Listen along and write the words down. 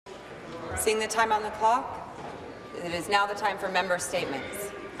Seeing the time on the clock, it is now the time for member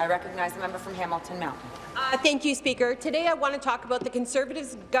statements. I recognize the member from Hamilton Mountain. Thank you, Speaker. Today I want to talk about the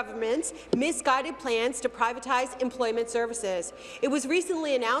Conservative government's misguided plans to privatize employment services. It was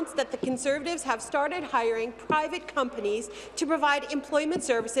recently announced that the Conservatives have started hiring private companies to provide employment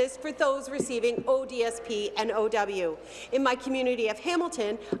services for those receiving ODSP and OW. In my community of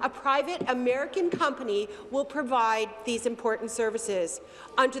Hamilton, a private American company will provide these important services.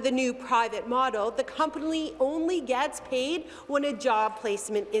 Under the new private model, the company only gets paid when a job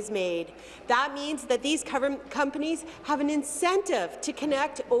placement is made. That means that these companies have an incentive to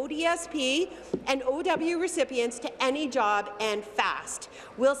connect ODSP and OW recipients to any job, and fast.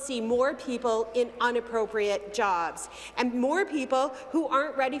 We'll see more people in inappropriate jobs, and more people who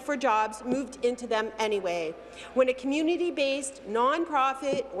aren't ready for jobs moved into them anyway. When a community-based,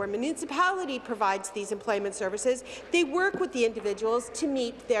 non-profit or municipality provides these employment services, they work with the individuals to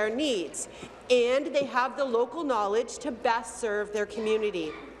meet their needs, and they have the local knowledge to best serve their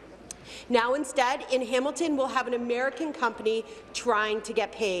community. Now, instead, in Hamilton, we'll have an American company trying to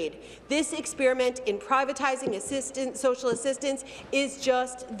get paid. This experiment in privatizing social assistance is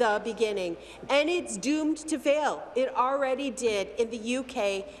just the beginning, and it's doomed to fail. It already did in the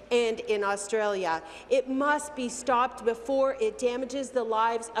UK and in Australia. It must be stopped before it damages the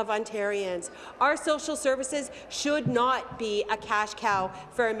lives of Ontarians. Our social services should not be a cash cow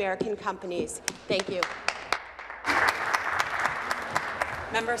for American companies. Thank you.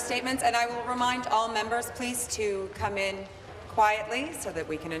 Member statements, and I will remind all members, please, to come in quietly so that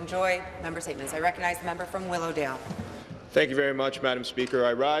we can enjoy member statements. I recognize the member from Willowdale. Thank you very much, Madam Speaker.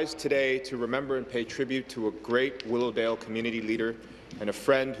 I rise today to remember and pay tribute to a great Willowdale community leader and a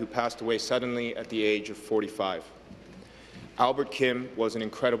friend who passed away suddenly at the age of 45. Albert Kim was an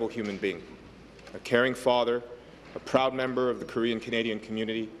incredible human being, a caring father, a proud member of the Korean-Canadian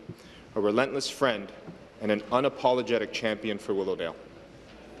community, a relentless friend, and an unapologetic champion for Willowdale.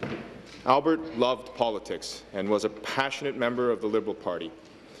 Albert loved politics and was a passionate member of the Liberal Party.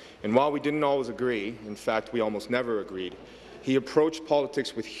 And while we didn't always agree, in fact, we almost never agreed, he approached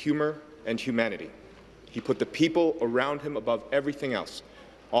politics with humor and humanity. He put the people around him above everything else,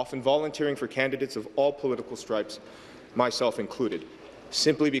 often volunteering for candidates of all political stripes, myself included,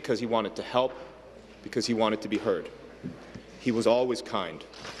 simply because he wanted to help, because he wanted to be heard. He was always kind.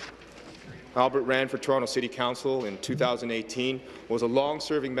 Albert ran for Toronto City Council in 2018, was a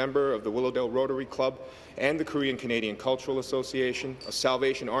long-serving member of the Willowdale Rotary Club and the Korean-Canadian Cultural Association, a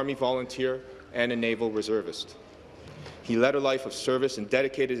Salvation Army volunteer, and a naval reservist. He led a life of service and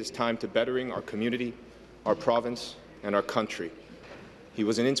dedicated his time to bettering our community, our province, and our country. He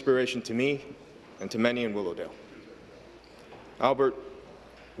was an inspiration to me and to many in Willowdale. Albert,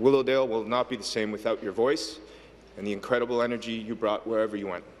 Willowdale will not be the same without your voice and the incredible energy you brought wherever you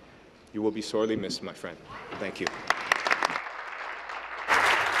went. You will be sorely missed, my friend. Thank you.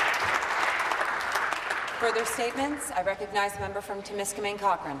 Further statements? I recognize the member from Timiskaming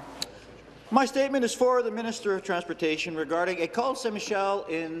Cochrane. My statement is for the Minister of Transportation regarding École Saint-Michel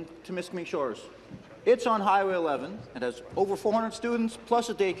in Timiskaming Shores. It's on Highway 11. It has over 400 students plus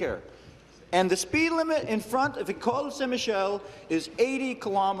a daycare. And the speed limit in front of École Saint-Michel is 80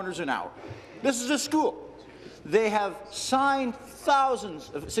 kilometers an hour. This is a school. They have signed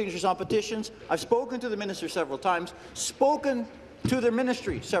thousands of signatures on petitions. I've spoken to the minister several times, spoken to their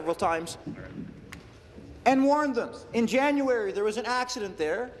ministry several times, and warned them. In January, there was an accident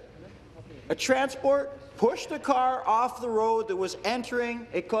there. A transport pushed a car off the road that was entering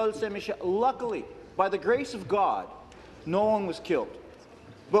École Saint-Michel. Luckily, by the grace of God, no one was killed.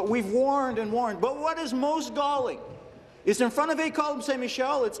 But we've warned and warned. But what is most galling is in front of École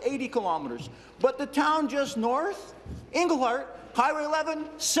Saint-Michel, it's 80 kilometers. But the town just north, Englehart, Highway 11,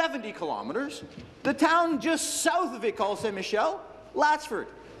 70 kilometers. The town just south of École Saint-Michel, Latchford,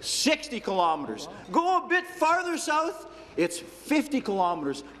 60 kilometers. Go a bit farther south, it's 50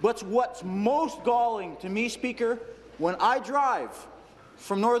 kilometers. But what's most galling to me, Speaker, when I drive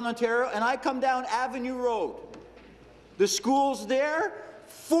from Northern Ontario and I come down Avenue Road, the school's there,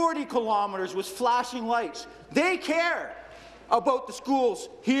 40 kilometers with flashing lights. They care about the schools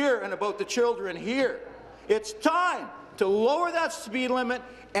here and about the children here. It's time to lower that speed limit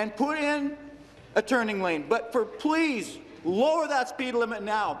and put in a turning lane. But please, lower that speed limit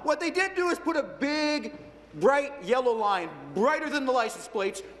now. What they did do is put a big, bright yellow line, brighter than the license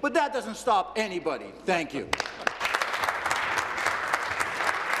plates, but that doesn't stop anybody. Thank you.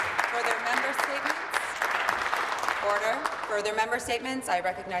 Further member statements? Order. Further member statements? I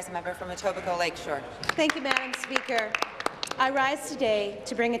recognize a member from Etobicoke Lakeshore. Thank you, Madam Speaker. I rise today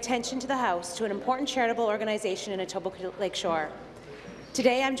to bring attention to the House to an important charitable organization in Etobicoke Lakeshore.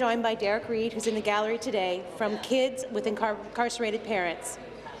 Today I'm joined by Derek Reed, who's in the gallery today, from Kids with Incarcerated Parents.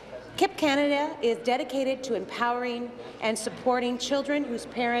 KIP Canada is dedicated to empowering and supporting children whose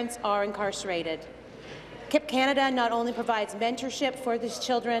parents are incarcerated. KIP Canada not only provides mentorship for these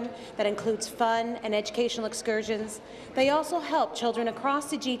children that includes fun and educational excursions, they also help children across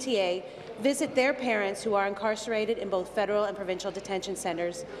the GTA visit their parents who are incarcerated in both federal and provincial detention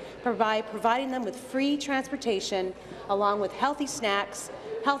centres, providing them with free transportation along with healthy snacks,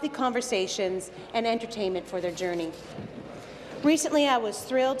 healthy conversations, and entertainment for their journey. Recently, I was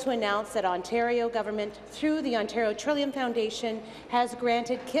thrilled to announce that Ontario government, through the Ontario Trillium Foundation, has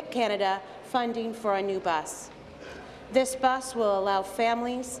granted KIP Canada funding for a new bus. This bus will allow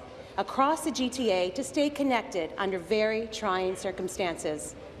families across the GTA to stay connected under very trying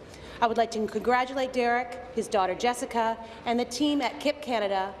circumstances. I would like to congratulate Derek, his daughter Jessica, and the team at KIP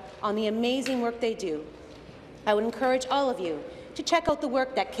Canada on the amazing work they do. I would encourage all of you to check out the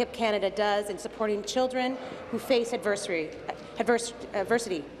work that KIP Canada does in supporting children who face adversity.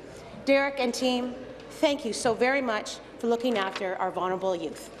 Derek and team, thank you so very much for looking after our vulnerable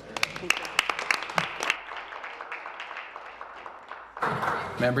youth. Thank you.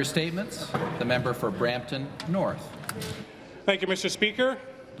 Member statements. The member for Brampton North. Thank you, Mr. Speaker.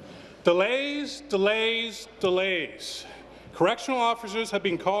 Delays, delays, delays. Correctional officers have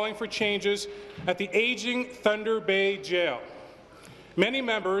been calling for changes at the aging Thunder Bay Jail. Many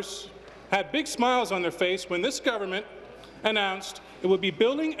members had big smiles on their face when this government announced it would be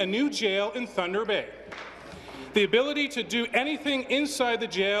building a new jail in Thunder Bay. The ability to do anything inside the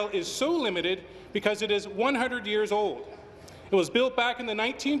jail is so limited because it is 100 years old. It was built back in the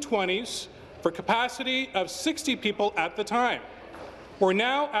 1920s for capacity of 60 people at the time. We're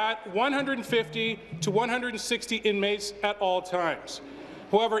now at 150 to 160 inmates at all times.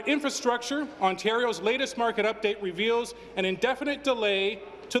 However, infrastructure, Ontario's latest market update reveals an indefinite delay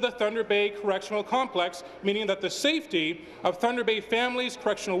to the Thunder Bay Correctional Complex, meaning that the safety of Thunder Bay families,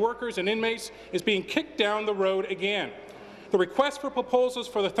 correctional workers and inmates is being kicked down the road again. The request for proposals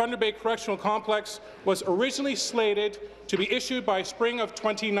for the Thunder Bay Correctional Complex was originally slated to be issued by spring of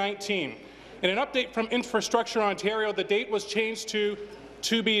 2019. In an update from Infrastructure Ontario, the date was changed to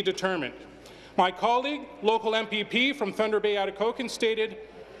be determined. My colleague, local MPP from Thunder Bay Atikokan, stated,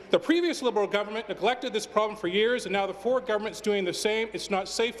 "The previous Liberal government neglected this problem for years, and now the Ford government's doing the same. It's not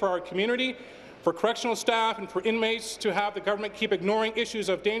safe for our community, for correctional staff and for inmates to have the government keep ignoring issues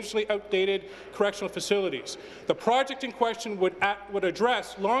of dangerously outdated correctional facilities. The project in question would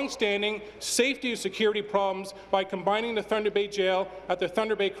address long-standing safety and security problems by combining the Thunder Bay Jail at the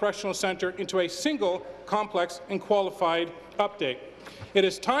Thunder Bay Correctional Centre into a single complex and qualified update. It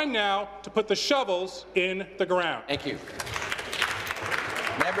is time now to put the shovels in the ground." Thank you.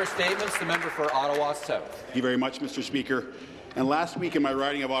 Member statements. The member for Ottawa South. Thank you very much, Mr. Speaker. And last week in my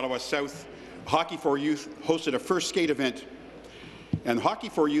riding of Ottawa South, Hockey for Youth hosted a first skate event. And Hockey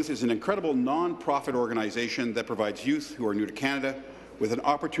for Youth is an incredible non-profit organization that provides youth who are new to Canada with an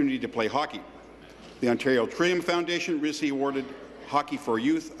opportunity to play hockey. The Ontario Trillium Foundation recently awarded Hockey for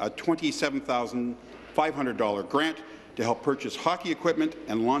Youth a $27,500 grant to help purchase hockey equipment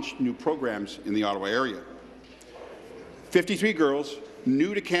and launch new programs in the Ottawa area. 53 girls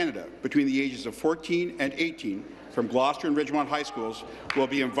new to Canada between the ages of 14 and 18 from Gloucester and Ridgemont High Schools will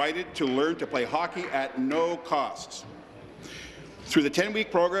be invited to learn to play hockey at no costs. Through the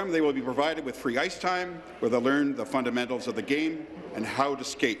 10-week program, they will be provided with free ice time, where they'll learn the fundamentals of the game and how to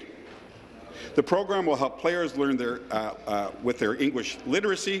skate. The program will help players learn with their English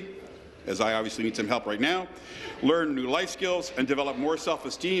literacy, as I obviously need some help right now, learn new life skills and develop more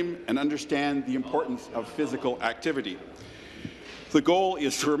self-esteem and understand the importance of physical activity. The goal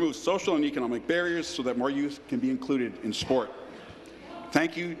is to remove social and economic barriers so that more youth can be included in sport.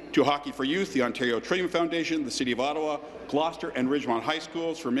 Thank you to Hockey for Youth, the Ontario Trillium Foundation, the City of Ottawa, Gloucester and Ridgemont High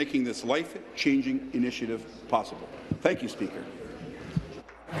Schools for making this life-changing initiative possible. Thank you, Speaker.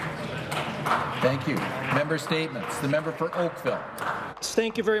 Thank you. Member statements. The member for Oakville.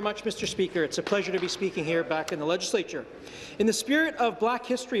 Thank you very much, Mr. Speaker. It's a pleasure to be speaking here back in the Legislature. In the spirit of Black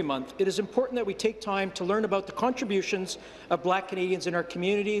History Month, it is important that we take time to learn about the contributions of Black Canadians in our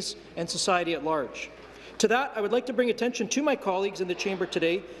communities and society at large. To that, I would like to bring attention to my colleagues in the chamber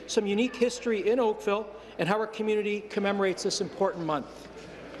today, some unique history in Oakville and how our community commemorates this important month.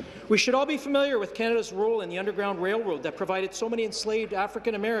 We should all be familiar with Canada's role in the Underground Railroad that provided so many enslaved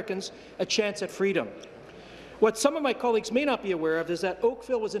African Americans a chance at freedom. What some of my colleagues may not be aware of is that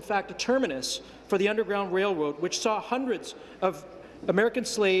Oakville was in fact a terminus for the Underground Railroad, which saw hundreds of American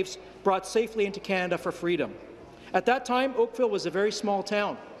slaves brought safely into Canada for freedom. At that time, Oakville was a very small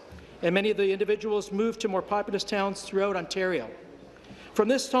town, and many of the individuals moved to more populous towns throughout Ontario. From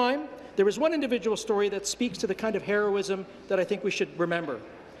this time, there is one individual story that speaks to the kind of heroism that I think we should remember.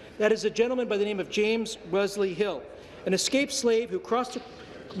 That is a gentleman by the name of James Wesley Hill, an escaped slave who crossed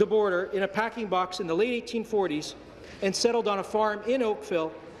the border in a packing box in the late 1840s and settled on a farm in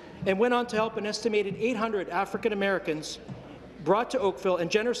Oakville and went on to help an estimated 800 African Americans brought to Oakville and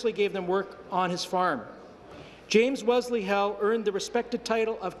generously gave them work on his farm. James Wesley Hill earned the respected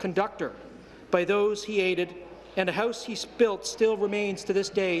title of conductor by those he aided, and a house he built still remains to this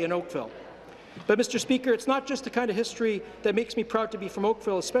day in Oakville. But, Mr. Speaker, it's not just the kind of history that makes me proud to be from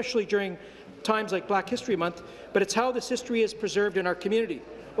Oakville, especially during times like Black History Month, but it's how this history is preserved in our community.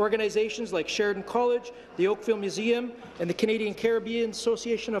 Organizations like Sheridan College, the Oakville Museum, and the Canadian Caribbean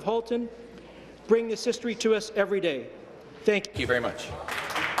Association of Halton bring this history to us every day. Thank you very much.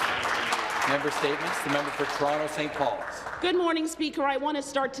 Member statements. The member for Toronto St. Paul's. Good morning, Speaker. I want to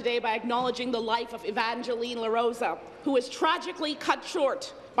start today by acknowledging the life of Evangeline LaRosa, who was tragically cut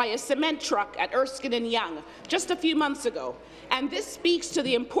short by a cement truck at Erskine and Yonge just a few months ago. And this speaks to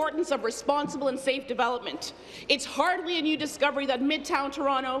the importance of responsible and safe development. It's hardly a new discovery that Midtown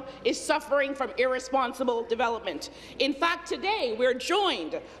Toronto is suffering from irresponsible development. In fact, today we're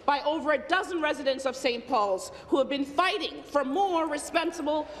joined by over a dozen residents of St. Paul's who have been fighting for more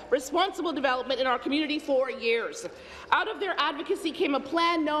responsible development in our community for years. Out of their advocacy came a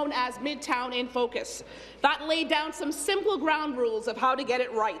plan known as Midtown in Focus that laid down some simple ground rules of how to get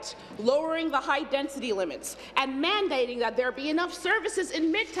it right, lowering the high density limits and mandating that there be enough services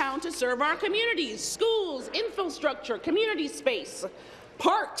in Midtown to serve our communities, schools, infrastructure, community space,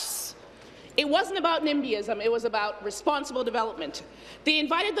 parks. It wasn't about NIMBYism, it was about responsible development. They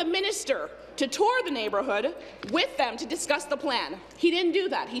invited the minister to tour the neighbourhood with them to discuss the plan. He didn't do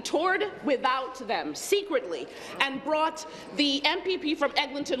that. He toured without them, secretly, and brought the MPP from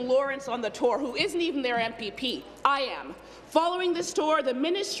Eglinton, Lawrence, on the tour, who isn't even their MPP. I am. Following this tour, the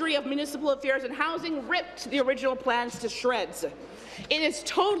Ministry of Municipal Affairs and Housing ripped the original plans to shreds. It is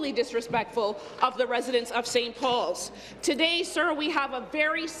totally disrespectful of the residents of St. Paul's. Today, sir, we have a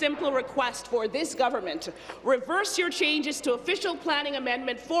very simple request for this government. Reverse your changes to Official Planning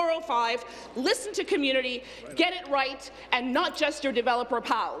Amendment 405, listen to community, get it right, and not just your developer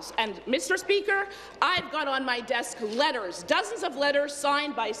pals. And, Mr. Speaker, I've got on my desk letters, dozens of letters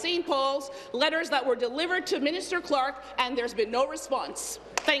signed by St. Paul's, letters that were delivered to Minister Clark, and there's been no response.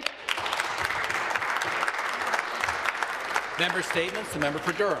 Thank you. Member statements. The member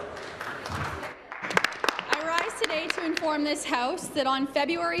for Durham. I rise today to inform this House that on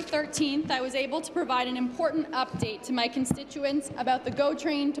February 13th, I was able to provide an important update to my constituents about the GO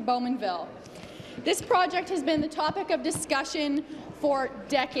train to Bowmanville. This project has been the topic of discussion for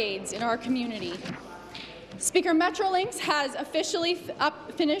decades in our community. Speaker, Metrolinx has officially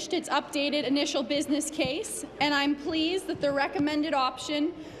finished its updated initial business case, and I'm pleased that the recommended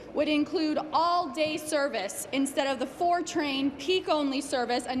option would include all-day service instead of the 4-train peak-only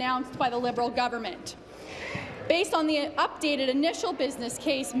service announced by the Liberal government. Based on the updated initial business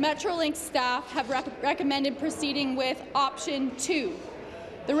case, Metrolinx staff have recommended proceeding with option 2.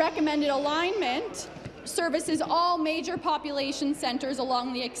 The recommended alignment services all major population centres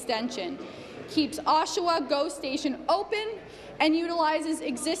along the extension, keeps Oshawa GO Station open, and utilizes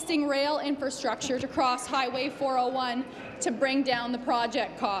existing rail infrastructure to cross Highway 401 to bring down the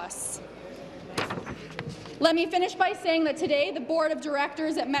project costs. Let me finish by saying that today the Board of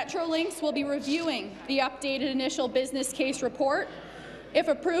Directors at Metrolinx will be reviewing the updated initial business case report. If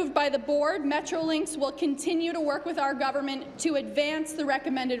approved by the Board, Metrolinx will continue to work with our government to advance the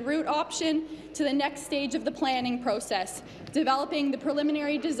recommended route option to the next stage of the planning process, developing the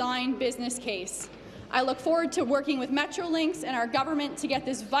preliminary design business case. I look forward to working with Metrolinx and our government to get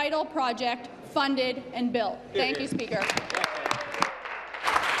this vital project funded and built. Thank you, Speaker.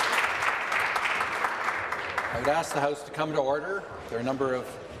 I would ask the House to come to order. There are a number of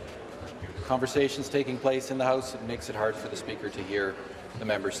conversations taking place in the House. It makes it hard for the Speaker to hear the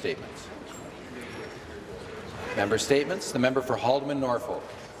member statements. Member statements. The member for Haldimand Norfolk.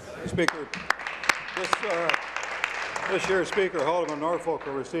 Speaker, this year, Speaker, Haldimand Norfolk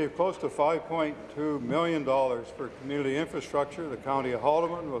will receive close to $5.2 million for community infrastructure. The County of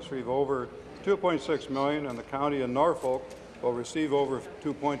Haldimand will receive over $2.6 million, and the County of Norfolk will receive over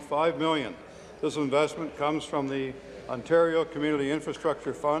 $2.5 million. This investment comes from the Ontario Community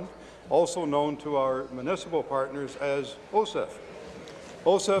Infrastructure Fund, also known to our municipal partners as OSIF.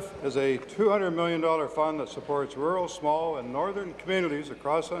 OSIF is a $200 million fund that supports rural, small, and northern communities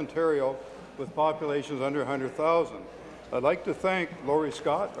across Ontario with populations under 100,000. I'd like to thank Laurie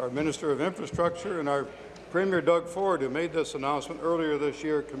Scott, our Minister of Infrastructure, and our Premier Doug Ford, who made this announcement earlier this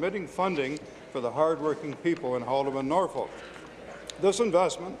year, committing funding for the hard-working people in Haldimand, Norfolk. This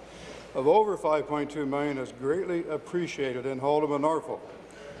investment of over $5.2 million is greatly appreciated in Haldimand, Norfolk.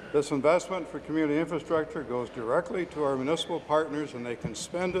 This investment for community infrastructure goes directly to our municipal partners, and they can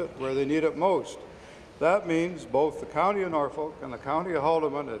spend it where they need it most. That means both the County of Norfolk and the County of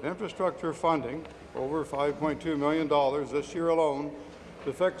Haldimand have infrastructure funding, over $5.2 million this year alone,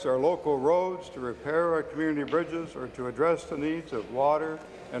 to fix our local roads, to repair our community bridges, or to address the needs of water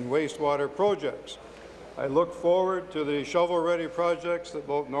and wastewater projects. I look forward to the shovel-ready projects that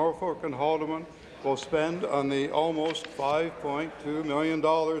both Norfolk and Haldimand will spend on the almost $5.2 million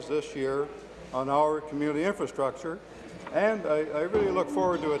this year on our community infrastructure. And I really look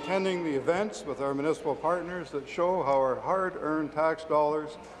forward to attending the events with our municipal partners that show how our hard-earned tax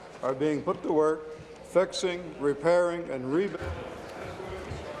dollars are being put to work, fixing, repairing, and rebuilding.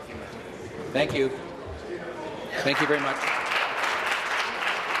 Thank you. Thank you very much.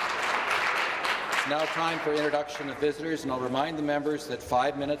 It's now time for introduction of visitors, and I'll remind the members that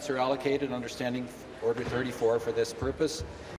 5 minutes are allocated under Standing Order 34 for this purpose.